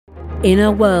In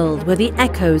a world where the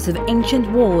echoes of ancient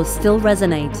wars still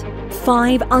resonate,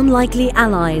 5 unlikely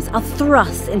allies are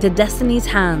thrust into Destiny's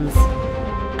hands.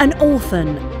 An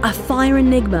orphan, a fire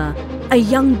enigma, a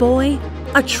young boy,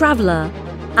 a traveler,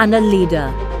 and a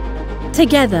leader.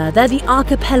 Together, they're the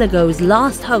Archipelago's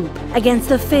last hope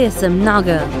against a fearsome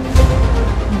Naga.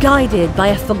 Guided by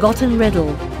a forgotten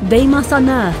riddle, they must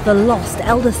unearth the lost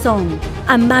Elder Song,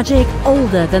 a magic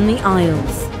older than the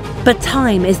Isles. But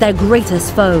time is their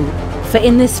greatest foe, for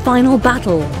in this final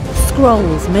battle,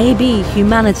 scrolls may be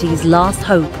humanity's last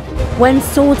hope. When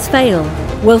swords fail,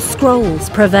 will scrolls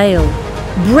prevail?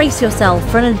 Brace yourself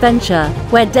for an adventure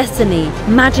where destiny,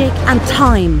 magic, and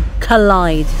time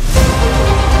collide.